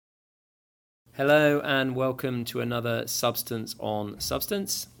Hello and welcome to another Substance on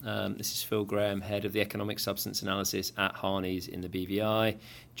Substance. This is Phil Graham, Head of the Economic Substance Analysis at Harneys in the BVI,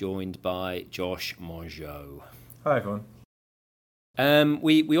 joined by Josh Mongeau. Hi everyone.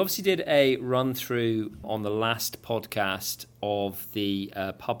 We obviously did a run-through on the last podcast of the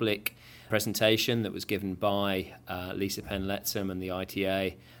public presentation that was given by Lisa Penn-Lettsam and the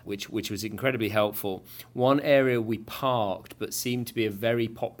ITA, which was incredibly helpful. One area we parked but seemed to be a very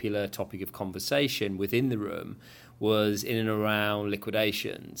popular topic of conversation within the room was in and around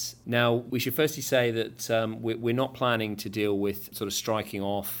liquidations. Now, we should firstly say that we're not planning to deal with sort of striking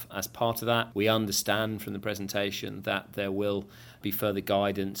off as part of that. We understand from the presentation that there will be further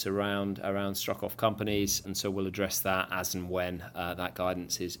guidance around struck-off companies, and so we'll address that as and when that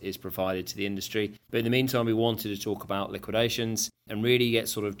guidance is provided to the industry. But in the meantime, we wanted to talk about liquidations and really get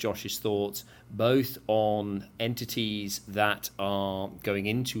sort of Josh's thoughts both on entities that are going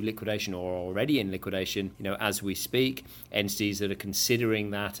into liquidation or are already in liquidation, as we speak, entities that are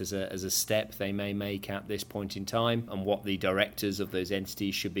considering that as a step they may make at this point in time, and what the directors of those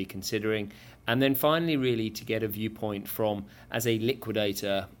entities should be considering. And then finally, really, to get a viewpoint from, as a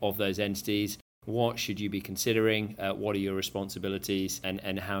liquidator of those entities, what should you be considering? What are your responsibilities?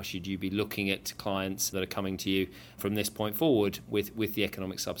 And how should you be looking at clients that are coming to you from this point forward with the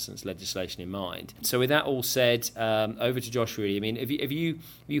economic substance legislation in mind? So with that all said, over to Josh, really. I mean, have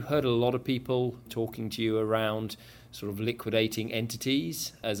you heard a lot of people talking to you around sort of liquidating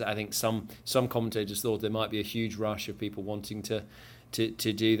entities? As I think some commentators thought there might be a huge rush of people wanting to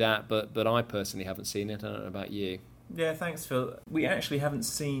do that, but I personally haven't seen it. I don't know about you. Yeah, thanks, Phil. We actually haven't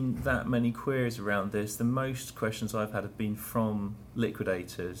seen that many queries around this. The most questions I've had have been from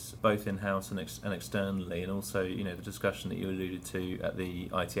liquidators, both in-house and externally, and also, the discussion that you alluded to at the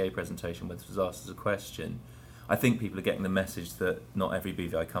ITA presentation, which was asked as a question. I think people are getting the message that not every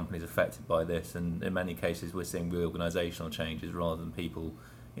BVI company is affected by this, and in many cases we're seeing reorganisational changes rather than people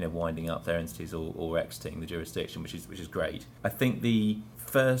winding up their entities or exiting the jurisdiction, which is great. I think the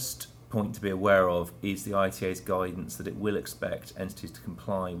first point to be aware of is the ITA's guidance that it will expect entities to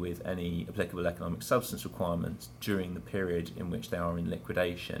comply with any applicable economic substance requirements during the period in which they are in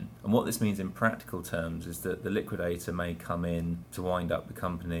liquidation. And what this means in practical terms is that the liquidator may come in to wind up the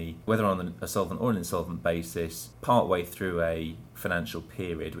company, whether on a solvent or an insolvent basis, partway through a financial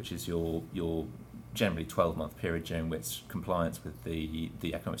period, which is your generally 12-month period during which compliance with the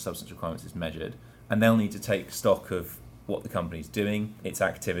economic substance requirements is measured. And they'll need to take stock of what the company's doing, its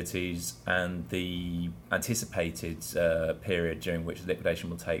activities, and the anticipated period during which the liquidation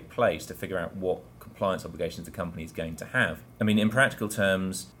will take place to figure out what compliance obligations the company is going to have. I mean, in practical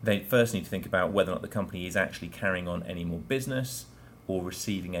terms, they first need to think about whether or not the company is actually carrying on any more business or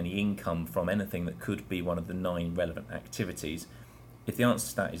receiving any income from anything that could be one of the 9 relevant activities. If the answer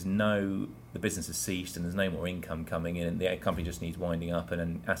to that is no, the business has ceased and there's no more income coming in and the company just needs winding up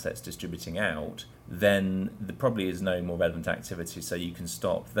and assets distributing out, then there probably is no more relevant activity, so you can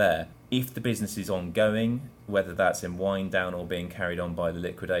stop there. If the business is ongoing, whether that's in wind down or being carried on by the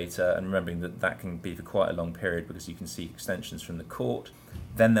liquidator, and remembering that can be for quite a long period because you can seek extensions from the court,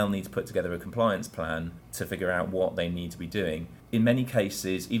 then they'll need to put together a compliance plan to figure out what they need to be doing. In many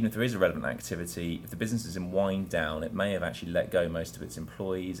cases, even if there is a relevant activity, if the business is in wind down, it may have actually let go most of its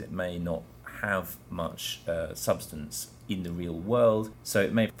employees, it may not have much substance in the real world, so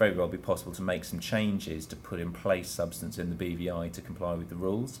it may very well be possible to make some changes to put in place substance in the BVI to comply with the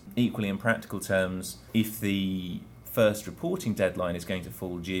rules. Equally, in practical terms, if the first reporting deadline is going to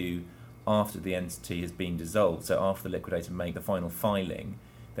fall due after the entity has been dissolved, so after the liquidator make the final filing,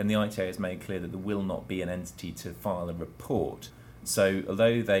 then the ITA has made clear that there will not be an entity to file a report. So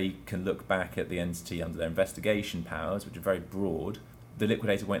although they can look back at the entity under their investigation powers, which are very broad, the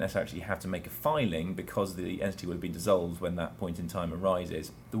liquidator won't necessarily have to make a filing because the entity will have been dissolved when that point in time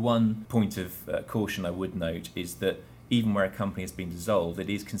arises. The one point of caution I would note is that even where a company has been dissolved, it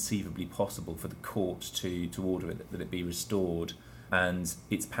is conceivably possible for the court to order it that it be restored, and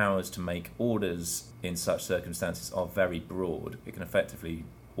its powers to make orders in such circumstances are very broad. It can effectively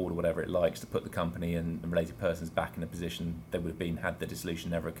order whatever it likes to put the company and related persons back in a position they would have been had the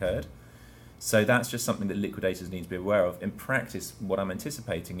dissolution never occurred. So that's just something that liquidators need to be aware of. In practice, what I'm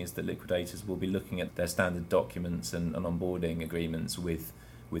anticipating is that liquidators will be looking at their standard documents and onboarding agreements with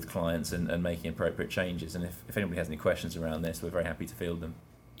clients and making appropriate changes. And if anybody has any questions around this, we're very happy to field them.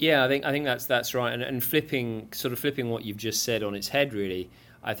 Yeah, I think that's right. And flipping what you've just said on its head, really,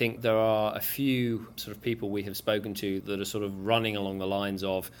 I think there are a few sort of people we have spoken to that are sort of running along the lines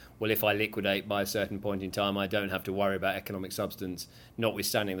of, well, if I liquidate by a certain point in time, I don't have to worry about economic substance,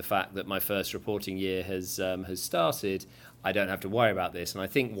 notwithstanding the fact that my first reporting year has started. I don't have to worry about this. And I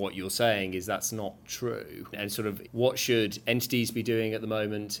think what you're saying is that's not true. And sort of what should entities be doing at the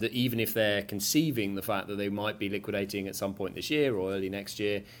moment, that even if they're conceiving the fact that they might be liquidating at some point this year or early next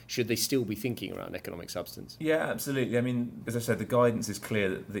year, should they still be thinking around economic substance? Yeah, absolutely. I mean, as I said, the guidance is clear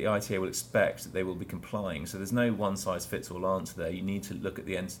that the ITA will expect that they will be complying. So there's no one-size-fits-all answer there. You need to look at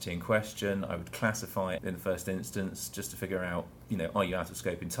the entity in question. I would classify it in the first instance just to figure out, are you out of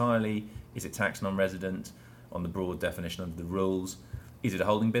scope entirely? Is it tax non-resident on the broad definition under the rules? Is it a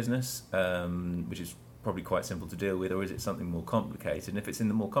holding business, which is probably quite simple to deal with, or is it something more complicated? And if it's in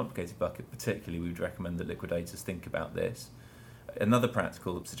the more complicated bucket particularly, we would recommend that liquidators think about this. Another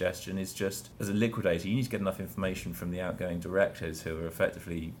practical suggestion is just, as a liquidator, you need to get enough information from the outgoing directors who are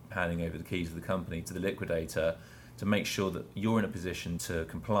effectively handing over the keys of the company to the liquidator to make sure that you're in a position to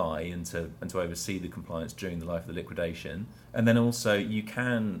comply and to oversee the compliance during the life of the liquidation. And then also you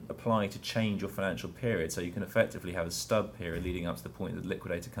can apply to change your financial period, so you can effectively have a stub period leading up to the point that the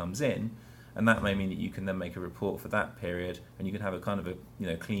liquidator comes in, and that may mean that you can then make a report for that period, and you can have a kind of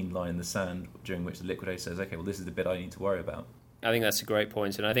a clean line in the sand during which the liquidator says, okay, well, this is the bit I need to worry about. I think that's a great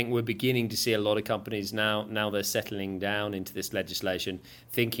point, and I think we're beginning to see a lot of companies now they're settling down into this legislation,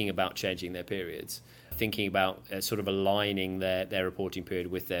 thinking about changing their periods, thinking about sort of aligning their reporting period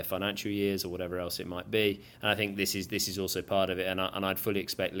with their financial years or whatever else it might be. And I think this is also part of it, and I'd fully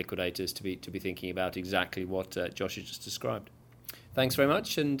expect liquidators to be thinking about exactly what Josh has just described. Thanks very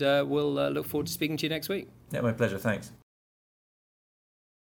much, and we'll look forward to speaking to you next week. Yeah, my pleasure. Thanks.